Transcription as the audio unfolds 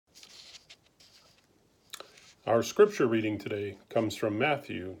Our scripture reading today comes from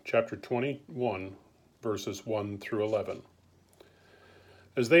Matthew chapter 21, verses 1 through 11.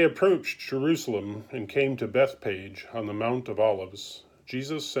 As they approached Jerusalem and came to Bethphage on the Mount of Olives,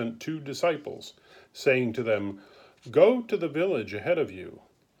 Jesus sent 2 disciples, saying to them, "Go to the village ahead of you,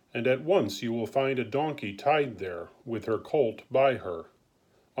 and at once you will find a donkey tied there, with her colt by her.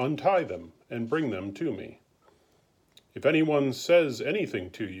 Untie them and bring them to me. If anyone says anything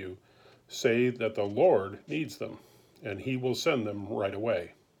to you, say that the Lord needs them, and he will send them right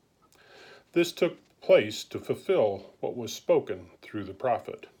away." This took place to fulfill what was spoken through the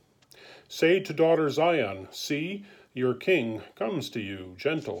prophet. "Say to daughter Zion, see, your king comes to you,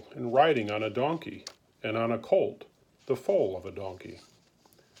 gentle and riding on a donkey, and on a colt, the foal of a donkey."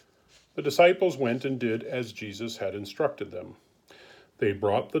 The disciples went and did as Jesus had instructed them. They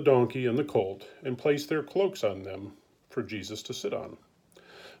brought the donkey and the colt and placed their cloaks on them for Jesus to sit on.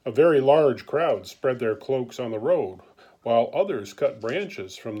 A very large crowd spread their cloaks on the road, while others cut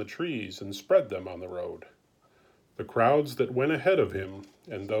branches from the trees and spread them on the road. The crowds that went ahead of him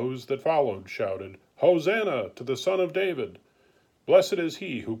and those that followed shouted, "Hosanna to the Son of David! Blessed is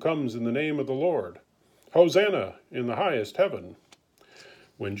he who comes in the name of the Lord! Hosanna in the highest heaven!"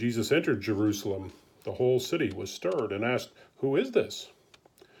 When Jesus entered Jerusalem, the whole city was stirred and asked, "Who is this?"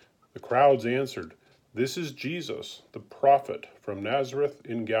 The crowds answered, "This is Jesus, the prophet from Nazareth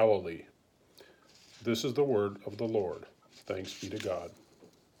in Galilee." This is the word of the Lord. Thanks be to God.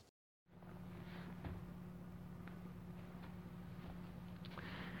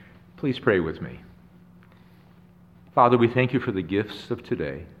 Please pray with me. Father, we thank you for the gifts of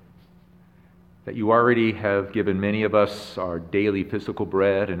today, that you already have given many of us our daily physical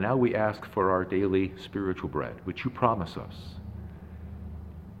bread, and now we ask for our daily spiritual bread, which you promise us.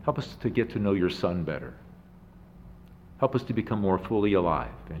 Help us to get to know your Son better. Help us to become more fully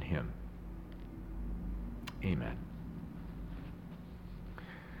alive in him. Amen.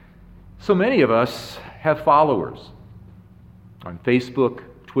 So many of us have followers on Facebook,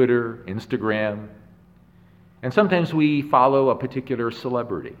 Twitter, Instagram, and sometimes we follow a particular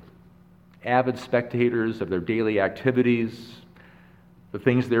celebrity, avid spectators of their daily activities, the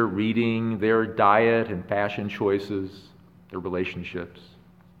things they're reading, their diet and fashion choices, their relationships.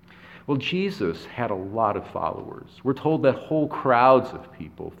 Well, Jesus had a lot of followers. We're told that whole crowds of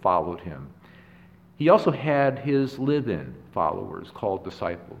people followed him. He also had his live-in followers called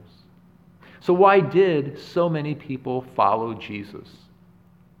disciples. So why did so many people follow Jesus?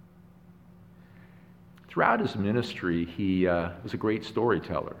 Throughout his ministry, he was a great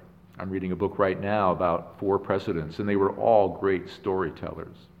storyteller. I'm reading a book right now about 4 presidents, and they were all great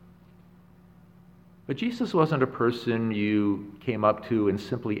storytellers. But Jesus wasn't a person you came up to and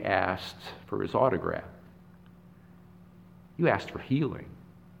simply asked for his autograph. You asked for healing,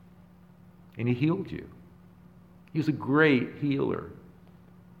 and he healed you. He was a great healer.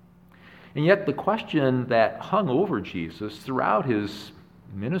 And yet the question that hung over Jesus throughout his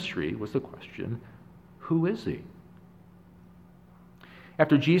ministry was the question, who is he?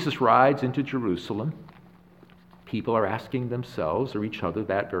 After Jesus rides into Jerusalem, people are asking themselves or each other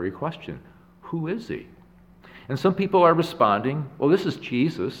that very question. Who is he? And some people are responding, well, this is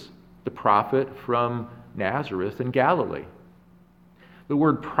Jesus, the prophet from Nazareth in Galilee. The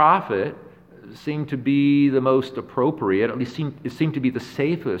word prophet seemed to be the most appropriate, at least it seemed to be the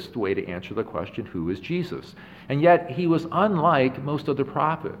safest way to answer the question, who is Jesus? And yet he was unlike most other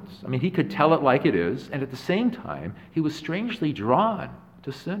prophets. I mean, he could tell it like it is, and at the same time, he was strangely drawn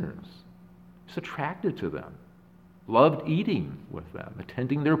to sinners. He was attracted to them, loved eating with them,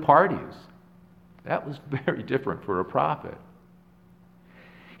 attending their parties. That was very different for a prophet.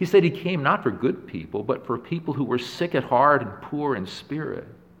 He said he came not for good people, but for people who were sick at heart and poor in spirit.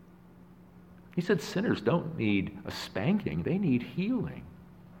 He said sinners don't need a spanking, they need healing.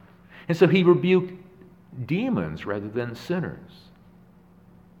 And so he rebuked demons rather than sinners.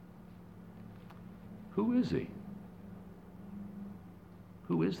 Who is he?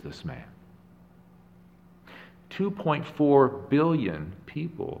 Who is this man? 2.4 billion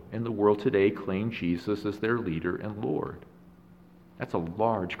people in the world today claim Jesus as their leader and Lord. That's a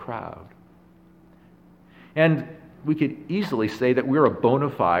large crowd. And we could easily say that we're a bona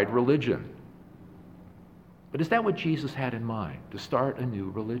fide religion. But is that what Jesus had in mind, to start a new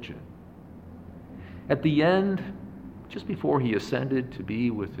religion? At the end, just before he ascended to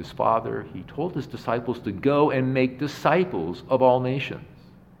be with his Father, he told his disciples to go and make disciples of all nations.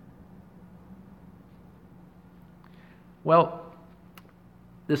 Well,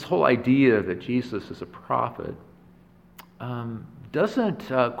 this whole idea that Jesus is a prophet doesn't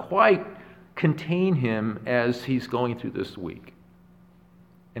quite contain him as he's going through this week.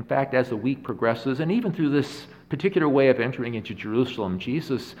 In fact, as the week progresses, and even through this particular way of entering into Jerusalem,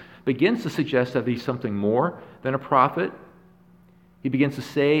 Jesus begins to suggest that he's something more than a prophet. He begins to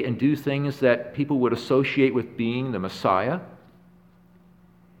say and do things that people would associate with being the Messiah.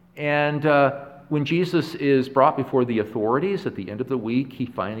 And when Jesus is brought before the authorities at the end of the week, he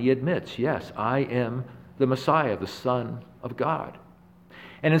finally admits, yes, I am the Messiah, the Son of God.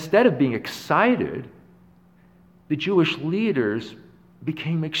 And instead of being excited, the Jewish leaders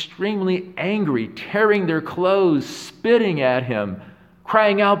became extremely angry, tearing their clothes, spitting at him,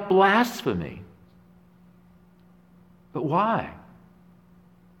 crying out blasphemy. But why?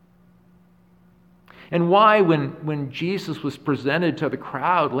 And why, when Jesus was presented to the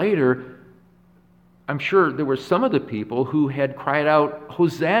crowd later, I'm sure there were some of the people who had cried out,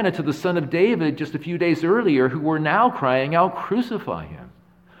 Hosanna to the Son of David just a few days earlier, who were now crying out, crucify him.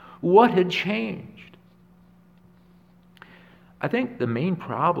 What had changed? I think the main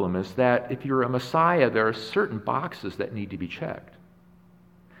problem is that if you're a Messiah, there are certain boxes that need to be checked,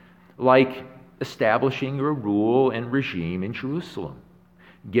 like establishing your rule and regime in Jerusalem,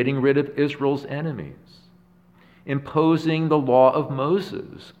 getting rid of Israel's enemies, imposing the law of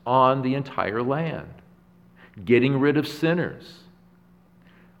Moses on the entire land, getting rid of sinners,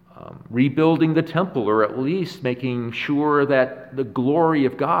 rebuilding the temple, or at least making sure that the glory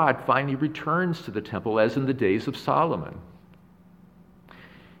of God finally returns to the temple as in the days of Solomon.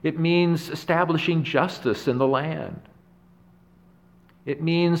 It means establishing justice in the land. It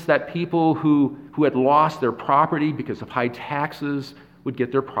means that people who had lost their property because of high taxes would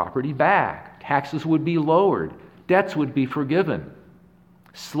get their property back. Taxes would be lowered. Debts would be forgiven.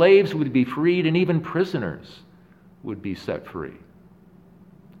 Slaves would be freed, and even prisoners would be set free.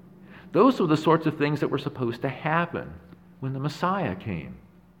 Those were the sorts of things that were supposed to happen when the Messiah came.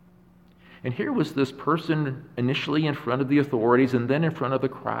 And here was this person initially in front of the authorities and then in front of the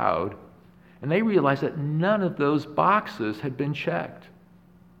crowd, and they realized that none of those boxes had been checked,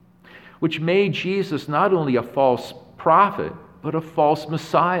 which made Jesus not only a false prophet, but a false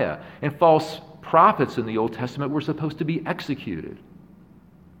Messiah. And false prophets in the Old Testament were supposed to be executed.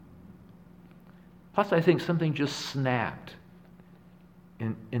 Plus, I think something just snapped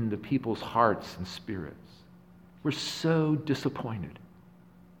in the people's hearts and spirits. We're so disappointed.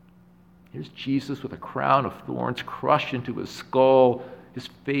 Here's Jesus with a crown of thorns crushed into his skull, his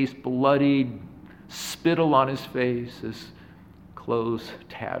face bloodied, spittle on his face, his clothes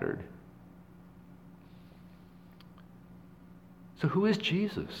tattered. So who is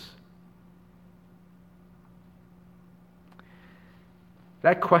Jesus?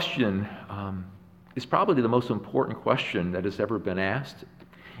 That question is probably the most important question that has ever been asked,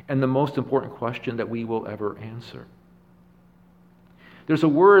 and the most important question that we will ever answer. There's a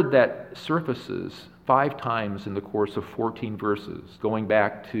word that surfaces 5 times in the course of 14 verses, going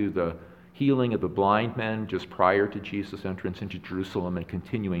back to the healing of the blind men just prior to Jesus' entrance into Jerusalem and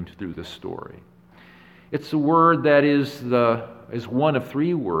continuing through this story. It's a word that is one of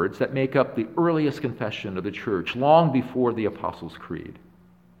 3 words that make up the earliest confession of the church, long before the Apostles' Creed.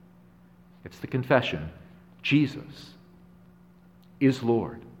 It's the confession, Jesus is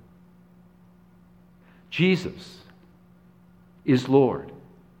Lord. Jesus is Lord.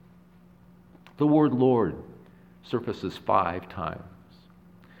 The word Lord surfaces 5 times.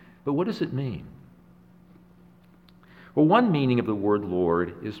 But what does it mean? Well, one meaning of the word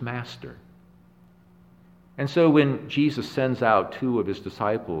Lord is master. And so when Jesus sends out 2 of his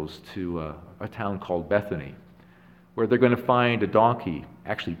disciples to a town called Bethany, where they're going to find a donkey,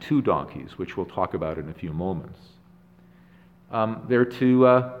 actually 2 donkeys, which we'll talk about in a few moments, they're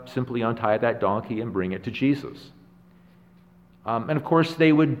to simply untie that donkey and bring it to Jesus. And of course,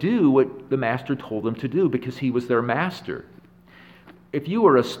 they would do what the master told them to do because he was their master. If you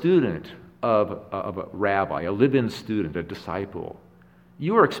were a student of a rabbi, a live-in student, a disciple,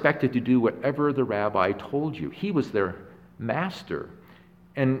 you were expected to do whatever the rabbi told you. He was their master.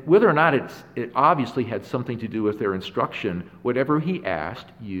 And whether or not it obviously had something to do with their instruction, whatever he asked,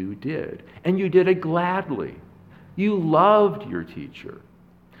 you did. And you did it gladly. You loved your teacher.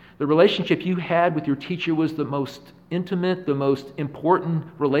 The relationship you had with your teacher was the most intimate, the most important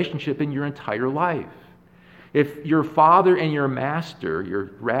relationship in your entire life. If your father and your master,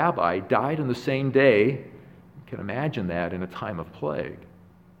 your rabbi, died on the same day, you can imagine that in a time of plague,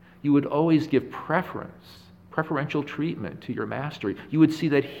 you would always give preferential treatment to your master. You would see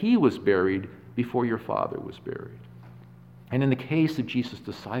that he was buried before your father was buried. And in the case of Jesus'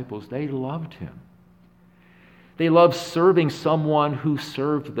 disciples, they loved him. They loved serving someone who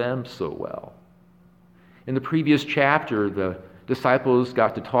served them so well. In the previous chapter, the disciples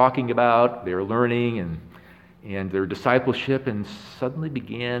got to talking about their learning, and and their discipleship and suddenly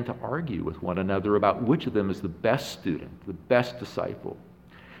began to argue with one another about which of them is the best student, the best disciple.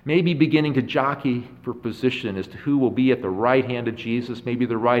 Maybe beginning to jockey for position as to who will be at the right hand of Jesus, maybe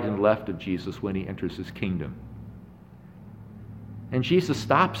the right and left of Jesus when he enters his kingdom. And Jesus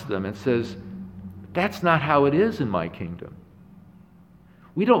stops them and says, that's not how it is in my kingdom.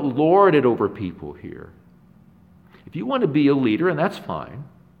 We don't lord it over people here. If you want to be a leader, and that's fine.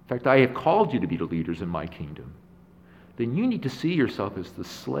 In fact, I have called you to be the leaders in my kingdom. Then you need to see yourself as the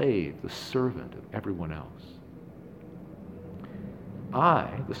slave, the servant of everyone else. I,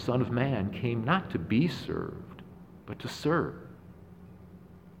 the Son of Man, came not to be served, but to serve,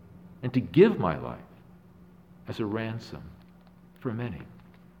 and to give my life as a ransom for many.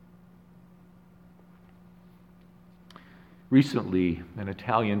 Recently, an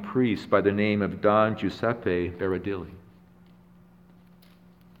Italian priest by the name of Don Giuseppe Baradilli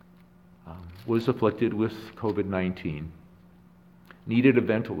was afflicted with COVID-19, needed a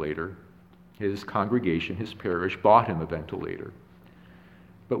ventilator. His congregation, his parish, bought him a ventilator.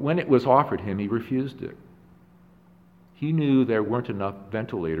 But when it was offered him, he refused it. He knew there weren't enough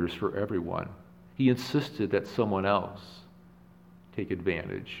ventilators for everyone. He insisted that someone else take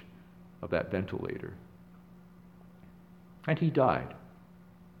advantage of that ventilator. And he died.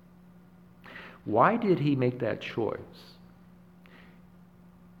 Why did he make that choice?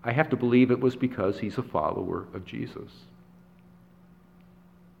 I have to believe it was because he's a follower of Jesus.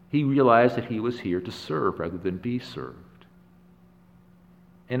 He realized that he was here to serve rather than be served.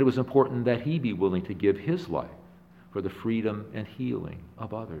 And it was important that he be willing to give his life for the freedom and healing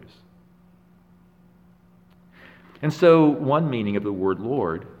of others. And so, one meaning of the word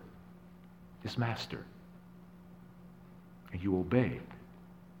Lord is master. And you obey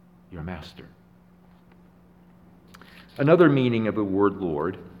your master. Another meaning of the word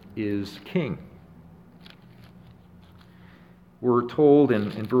Lord is king. We're told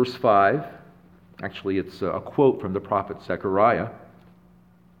in verse 5, actually it's a quote from the prophet Zechariah,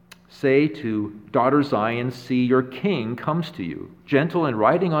 say to daughter Zion, see your king comes to you, gentle and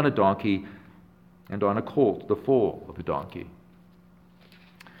riding on a donkey and on a colt, the foal of a donkey.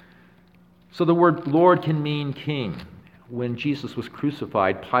 So the word Lord can mean king. When Jesus was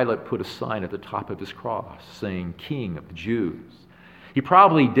crucified, Pilate put a sign at the top of his cross saying, King of the Jews. He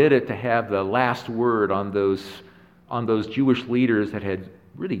probably did it to have the last word on those Jewish leaders that had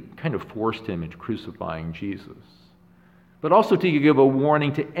really kind of forced him into crucifying Jesus. But also to give a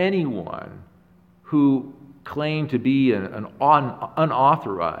warning to anyone who claimed to be an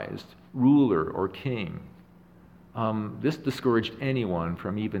unauthorized ruler or king. This discouraged anyone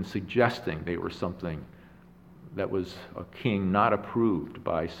from even suggesting they were something that was a king not approved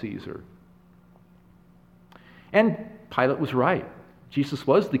by Caesar. And Pilate was right. Jesus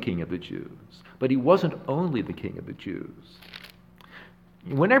was the king of the Jews, but he wasn't only the king of the Jews.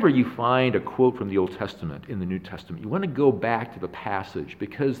 Whenever you find a quote from the Old Testament in the New Testament, you want to go back to the passage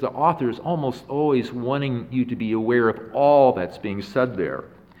because the author is almost always wanting you to be aware of all that's being said there.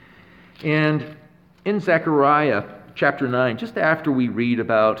 And in Zechariah chapter 9, just after we read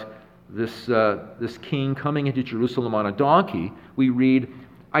about this king coming into Jerusalem on a donkey, we read,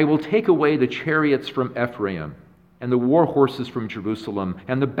 I will take away the chariots from Ephraim and the war horses from Jerusalem,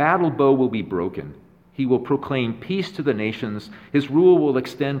 and the battle bow will be broken. He will proclaim peace to the nations. His rule will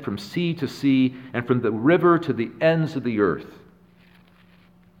extend from sea to sea and from the river to the ends of the earth.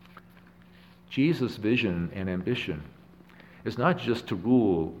 Jesus' vision and ambition is not just to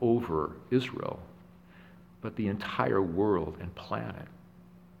rule over Israel, but the entire world and planet.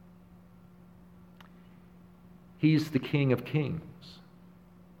 He's the King of Kings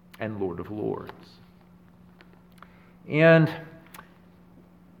and Lord of Lords. And,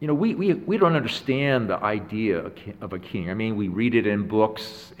 you know, we don't understand the idea of a king. I mean, we read it in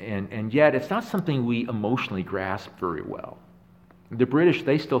books, and yet it's not something we emotionally grasp very well. The British,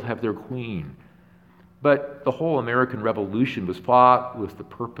 they still have their queen. But the whole American Revolution was fought with the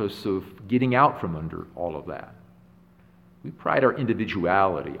purpose of getting out from under all of that. We pride our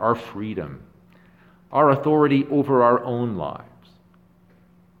individuality, our freedom, our authority over our own lives.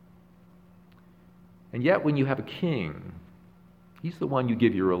 And yet when you have a king, he's the one you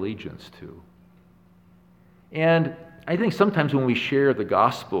give your allegiance to. And I think sometimes when we share the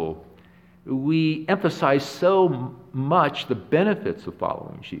gospel, we emphasize so much the benefits of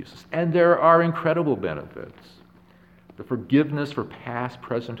following Jesus. And there are incredible benefits. The forgiveness for past,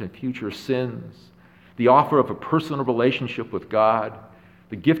 present, and future sins, the offer of a personal relationship with God,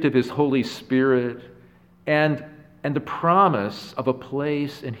 the gift of his Holy Spirit, and the promise of a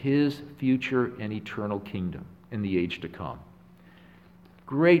place in his future and eternal kingdom in the age to come.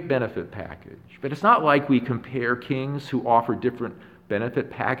 Great benefit package. But it's not like we compare kings who offer different benefit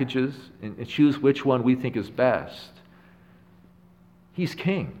packages and choose which one we think is best. He's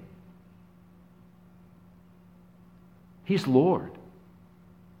king. He's Lord.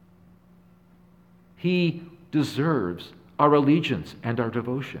 He deserves our allegiance and our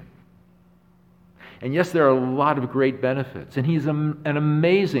devotion. And yes, there are a lot of great benefits, and he's an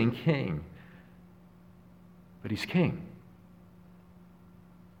amazing king. But he's king.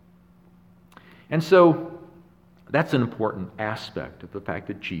 And so that's an important aspect of the fact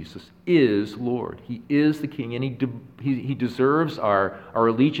that Jesus is Lord. He is the king, and he deserves our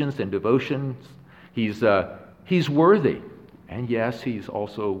allegiance and devotions. He's worthy, and yes, he's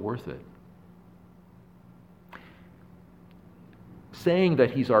also worth it. Saying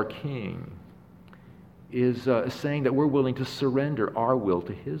that he's our king is saying that we're willing to surrender our will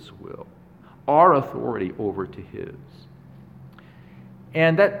to his will, our authority over to his.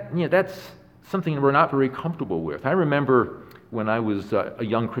 And that's something we're not very comfortable with. I remember when I was a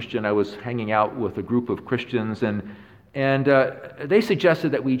young Christian, I was hanging out with a group of Christians, and they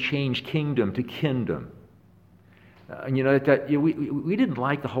suggested that we change kingdom to kingdom. We didn't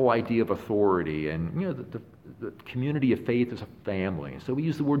like the whole idea of authority, and the community of faith is a family. So we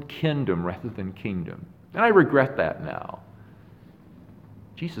use the word kingdom rather than kingdom. And I regret that now.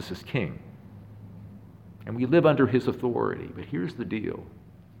 Jesus is king, and we live under his authority. But here's the deal.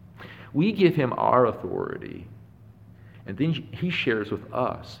 We give him our authority, and then he shares with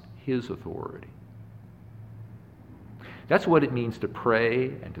us his authority. That's what it means to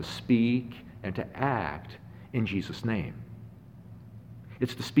pray and to speak and to act in Jesus' name.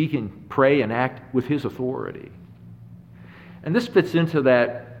 It's to speak and pray and act with his authority. And this fits into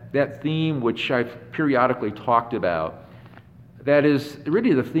that theme which I've periodically talked about. That is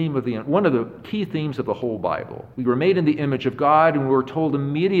really the theme of one of the key themes of the whole Bible. We were made in the image of God, and we were told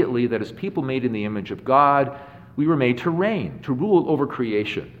immediately that as people made in the image of God, we were made to reign, to rule over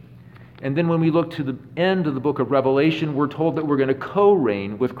creation. And then when we look to the end of the book of Revelation, we're told that we're going to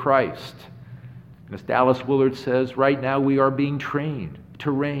co-reign with Christ. And as Dallas Willard says, right now we are being trained to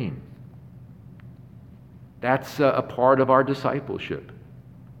reign. That's a part of our discipleship.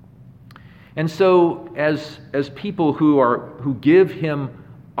 And so as people who give him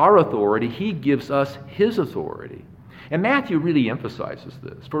our authority, he gives us his authority. And Matthew really emphasizes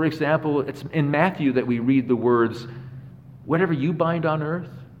this. For example, it's in Matthew that we read the words, "Whatever you bind on earth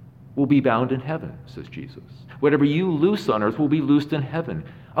will be bound in heaven," says Jesus. "Whatever you loose on earth will be loosed in heaven."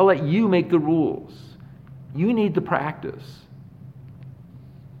 I'll let you make the rules. You need the practice.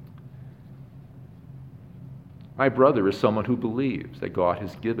 My brother is someone who believes that God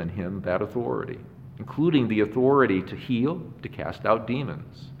has given him that authority, including the authority to heal, to cast out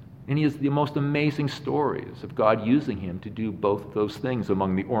demons. And he has the most amazing stories of God using him to do both of those things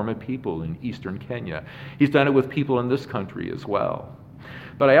among the Orma people in eastern Kenya. He's done it with people in this country as well.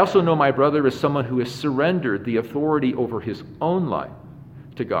 But I also know my brother is someone who has surrendered the authority over his own life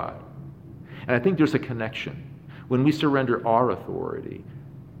to God. And I think there's a connection. When we surrender our authority,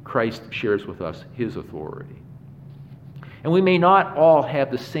 Christ shares with us his authority. And we may not all have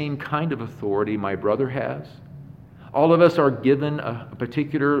the same kind of authority my brother has. All of us are given a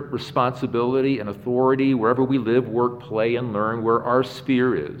particular responsibility and authority wherever we live, work, play, and learn, where our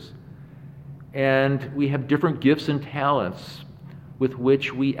sphere is. And we have different gifts and talents with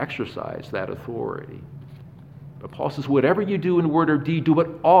which we exercise that authority. But Paul says, whatever you do in word or deed, do it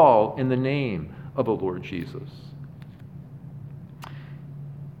all in the name of the Lord Jesus.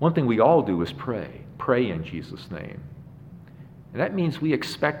 One thing we all do is pray in Jesus' name. And that means we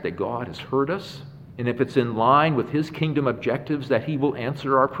expect that God has heard us, and if it's in line with his kingdom objectives, that he will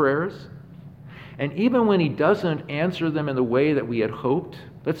answer our prayers. And even when he doesn't answer them in the way that we had hoped,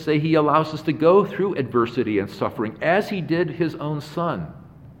 let's say he allows us to go through adversity and suffering, as he did his own son,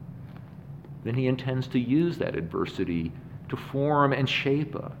 then he intends to use that adversity to form and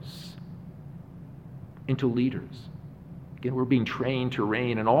shape us into leaders. Again, we're being trained to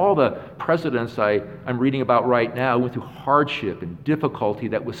reign, and all the presidents I'm reading about right now went through hardship and difficulty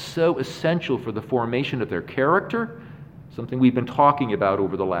that was so essential for the formation of their character, something we've been talking about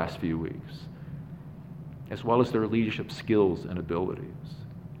over the last few weeks, as well as their leadership skills and abilities.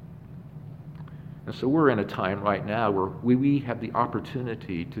 And so we're in a time right now where we have the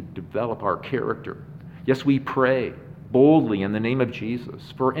opportunity to develop our character. Yes, we pray boldly in the name of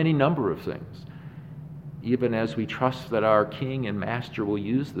Jesus for any number of things, even as we trust that our King and Master will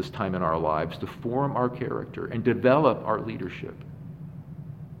use this time in our lives to form our character and develop our leadership.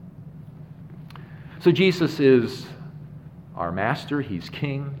 So Jesus is our Master, he's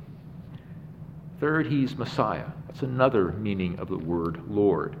King. Third, he's Messiah, That's another meaning of the word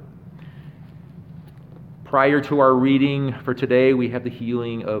Lord. Prior to our reading for today, we have the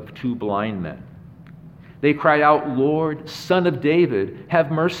healing of two blind men. They cried out, "Lord, Son of David,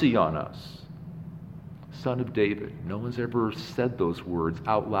 have mercy on us." Son of David. No one's ever said those words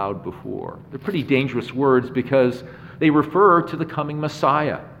out loud before. They're pretty dangerous words because they refer to the coming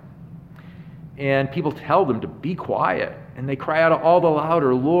Messiah. And people tell them to be quiet, and they cry out all the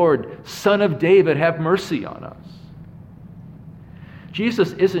louder, "Lord, Son of David, have mercy on us."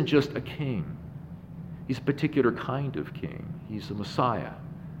 Jesus isn't just a king. He's a particular kind of king. He's a Messiah.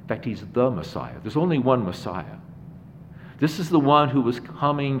 In fact, he's the Messiah. There's only one Messiah. This is the one who was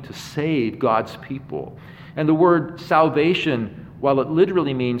coming to save God's people. And the word salvation, while it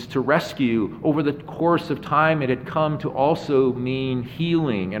literally means to rescue, over the course of time it had come to also mean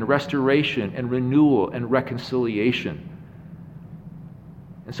healing and restoration and renewal and reconciliation.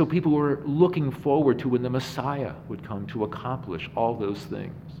 And so people were looking forward to when the Messiah would come to accomplish all those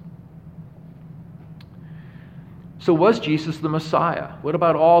things. So was Jesus the Messiah? What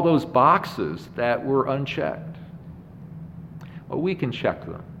about all those boxes that were unchecked? Well, we can check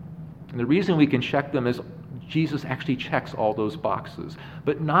them. And the reason we can check them is Jesus actually checks all those boxes,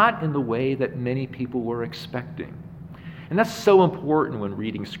 but not in the way that many people were expecting. And that's so important when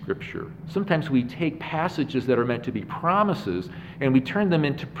reading Scripture. Sometimes we take passages that are meant to be promises and we turn them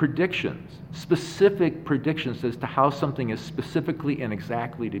into predictions, specific predictions as to how something is specifically and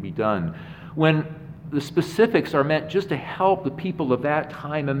exactly to be done, when the specifics are meant just to help the people of that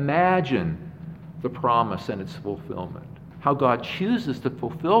time imagine the promise and its fulfillment. How God chooses to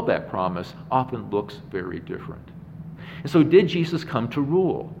fulfill that promise often looks very different. And so did Jesus come to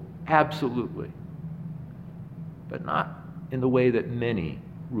rule? Absolutely. But not in the way that many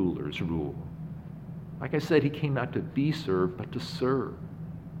rulers rule. Like I said, he came not to be served, but to serve.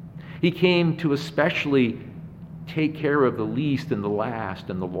 He came to especially take care of the least and the last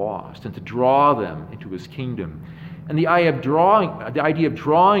and the lost, and to draw them into his kingdom. And the idea of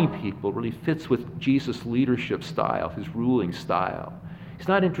drawing people really fits with Jesus' leadership style, his ruling style. He's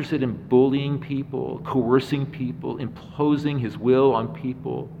not interested in bullying people, coercing people, imposing his will on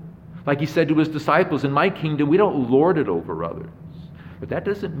people. Like he said to his disciples, "In my kingdom, we don't lord it over others." But that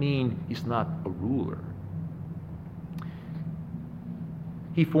doesn't mean he's not a ruler.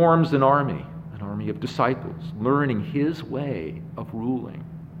 He forms an army of disciples, learning his way of ruling,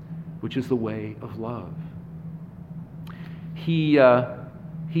 which is the way of love. He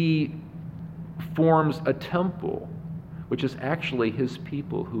forms a temple, which is actually his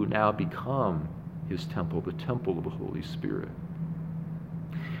people who now become his temple, the temple of the Holy Spirit.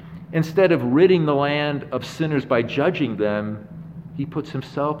 Instead of ridding the land of sinners by judging them, he puts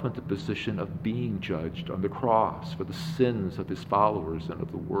himself into the position of being judged on the cross for the sins of his followers and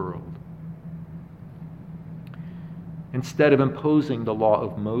of the world. Instead of imposing the law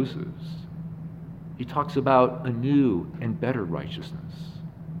of Moses, he talks about a new and better righteousness,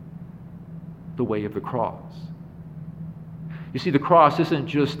 the way of the cross. You see, the cross isn't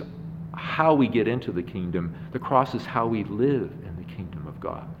just how we get into the kingdom. The cross is how we live in the kingdom of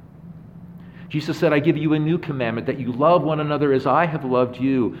God. Jesus said, "I give you a new commandment, that you love one another as I have loved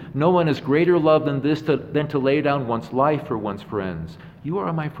you. No one has greater love than this, than to lay down one's life for one's friends. You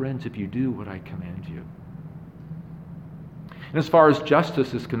are my friends if you do what I command you." And as far as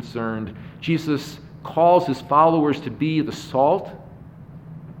justice is concerned, Jesus calls his followers to be the salt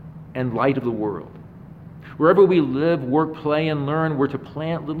and light of the world. Wherever we live, work, play, and learn, we're to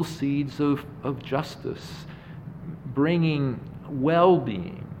plant little seeds of justice, bringing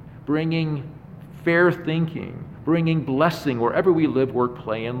well-being, bringing fair thinking, bringing blessing wherever we live, work,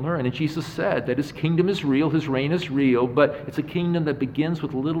 play, and learn. And Jesus said that his kingdom is real, his reign is real, but it's a kingdom that begins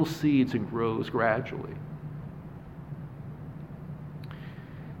with little seeds and grows gradually.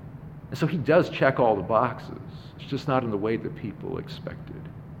 And so he does check all the boxes. It's just not in the way that people expected.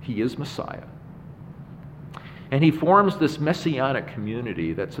 He is Messiah. And he forms this messianic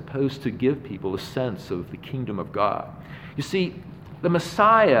community that's supposed to give people a sense of the kingdom of God. You see, the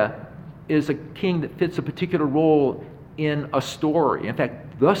Messiah is a king that fits a particular role in a story. In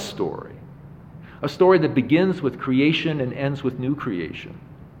fact, the story. A story that begins with creation and ends with new creation.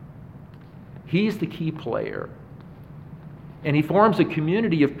 He's the key player. And he forms a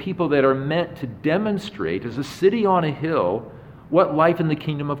community of people that are meant to demonstrate, as a city on a hill, what life in the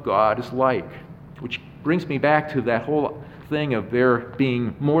kingdom of God is like. Which brings me back to that whole thing of there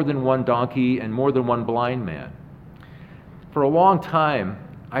being more than one donkey and more than one blind man. For a long time,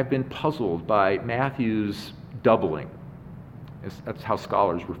 I've been puzzled by Matthew's doubling. That's how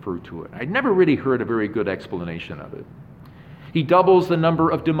scholars refer to it. I'd never really heard a very good explanation of it. He doubles the number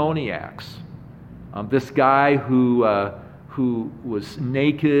of demoniacs. This guy who was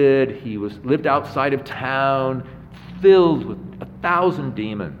naked, he lived outside of town, filled with 1,000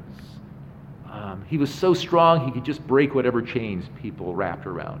 demons. He was so strong he could just break whatever chains people wrapped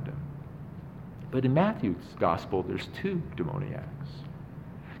around him. But in Matthew's gospel, there's 2 demoniacs.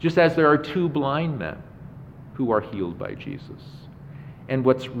 Just as there are 2 blind men who are healed by Jesus. And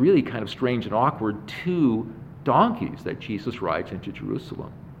what's really kind of strange and awkward, 2 donkeys that Jesus rides into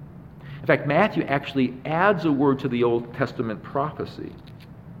Jerusalem. In fact, Matthew actually adds a word to the Old Testament prophecy.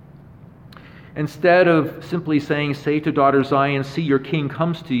 Instead of simply saying, "Say to daughter Zion, see your king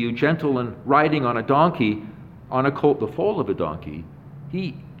comes to you, gentle and riding on a donkey, on a colt the foal of a donkey,"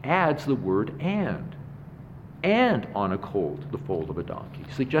 he adds the word and on a colt the foal of a donkey,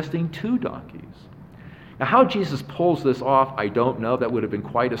 suggesting 2 donkeys. Now, how Jesus pulls this off, I don't know. That would have been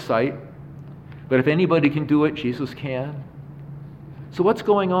quite a sight. But if anybody can do it, Jesus can. So what's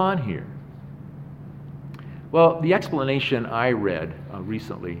going on here? Well, the explanation I read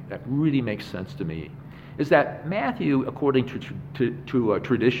recently that really makes sense to me is that Matthew, according to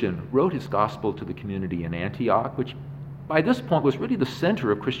tradition, wrote his gospel to the community in Antioch, which by this point was really the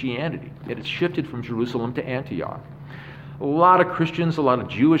center of Christianity. It had shifted from Jerusalem to Antioch. A lot of Christians, a lot of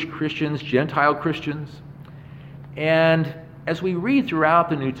Jewish Christians, Gentile Christians. And as we read throughout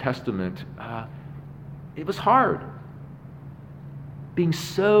the New Testament, it was hard being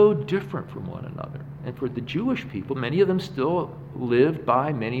so different from one another. And for the Jewish people, many of them still lived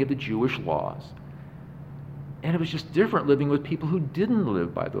by many of the Jewish laws. And it was just different living with people who didn't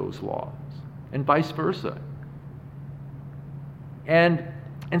live by those laws, and vice versa. And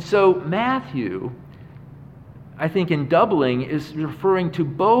so Matthew, I think in doubling, is referring to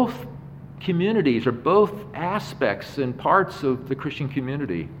both communities or both aspects and parts of the Christian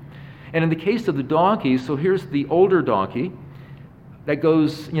community. And in the case of the donkeys, so here's the older donkey that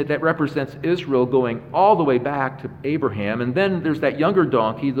goes, that represents Israel going all the way back to Abraham. And then there's that younger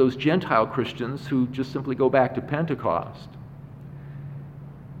donkey, those Gentile Christians who just simply go back to Pentecost.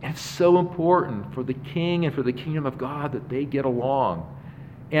 And it's so important for the king and for the kingdom of God that they get along.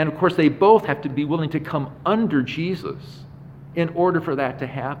 And of course, they both have to be willing to come under Jesus in order for that to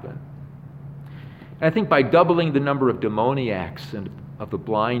happen. And I think by doubling the number of demoniacs and of the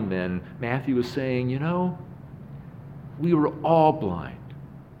blind men, Matthew is saying, we were all blind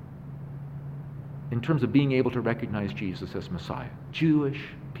in terms of being able to recognize Jesus as Messiah. Jewish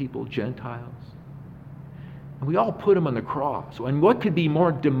people, Gentiles. And we all put him on the cross. And what could be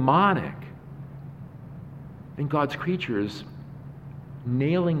more demonic than God's creatures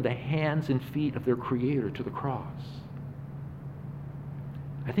nailing the hands and feet of their Creator to the cross?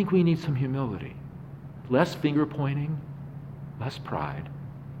 I think we need some humility. Less finger pointing, less pride.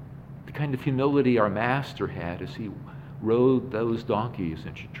 The kind of humility our Master had as he rode those donkeys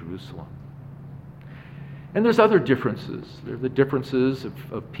into Jerusalem. And there's other differences. There are the differences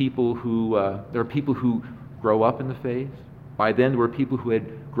of people who, there are people who grow up in the faith. By then, there were people who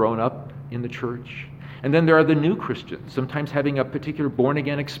had grown up in the church. And then there are the new Christians, sometimes having a particular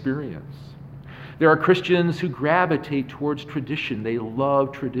born-again experience. There are Christians who gravitate towards tradition. They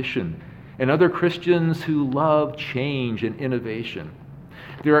love tradition. And other Christians who love change and innovation.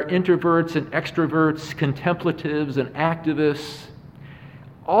 There are introverts and extroverts, contemplatives and activists,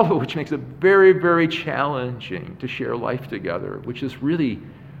 all of which makes it very, very challenging to share life together, which is really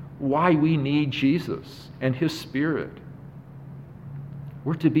why we need Jesus and his Spirit.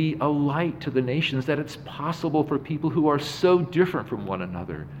 We're to be a light to the nations, that it's possible for people who are so different from one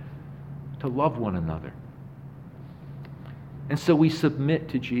another to love one another. And so we submit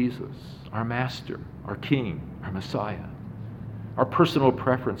to Jesus, our Master, our King, our Messiah, our personal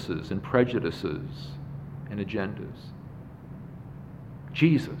preferences and prejudices and agendas.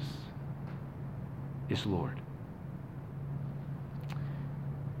 Jesus is Lord.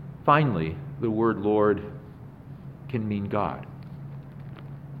 Finally, the word Lord can mean God.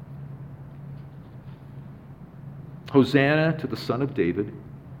 Hosanna to the Son of David.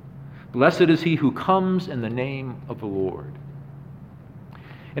 Blessed is he who comes in the name of the Lord.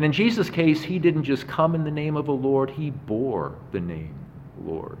 And in Jesus' case, he didn't just come in the name of the Lord, he bore the name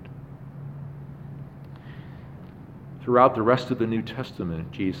Lord. Throughout the rest of the New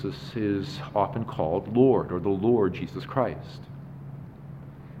Testament, Jesus is often called Lord, or the Lord Jesus Christ.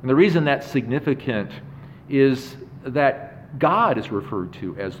 And the reason that's significant is that God is referred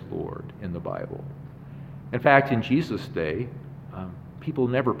to as Lord in the Bible. In fact, in Jesus' day, people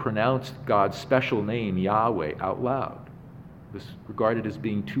never pronounced God's special name, Yahweh, out loud. It was regarded as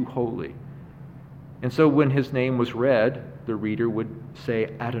being too holy. And so when his name was read, the reader would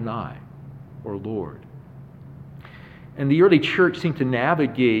say Adonai, or Lord. And the early church seemed to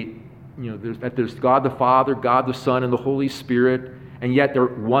navigate that there's God the Father, God the Son, and the Holy Spirit, and yet they're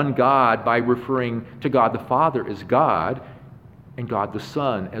one God by referring to God the Father as God and God the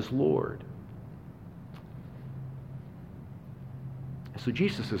Son as Lord. So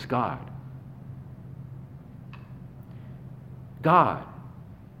Jesus is God. God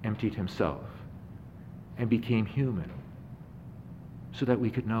emptied himself and became human so that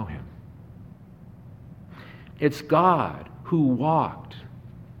we could know him. It's God who walked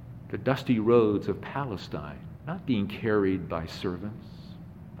the dusty roads of Palestine, not being carried by servants,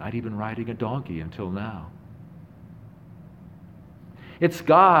 not even riding a donkey until now. It's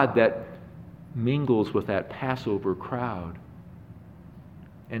God that mingles with that Passover crowd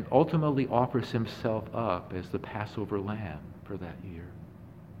and ultimately offers himself up as the Passover lamb for that year.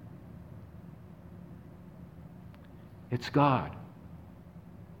 It's God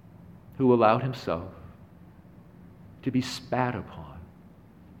who allowed himself to be spat upon,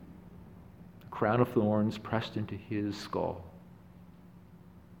 a crown of thorns pressed into his skull,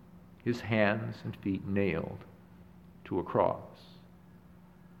 his hands and feet nailed to a cross.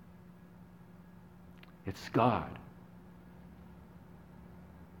 It's God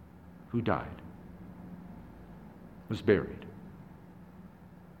who died, was buried,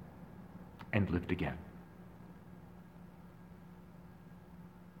 and lived again.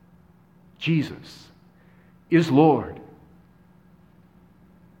 Jesus is Lord.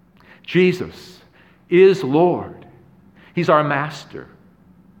 Jesus is Lord. He's our Master.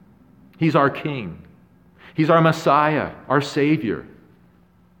 He's our King. He's our Messiah, our Savior.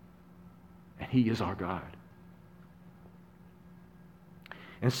 And he is our God.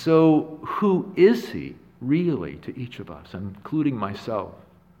 And so, who is he really to each of us, including myself?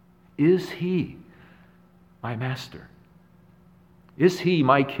 Is he my Master? Is he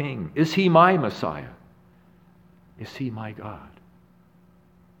my King? Is he my Messiah? Is he my God?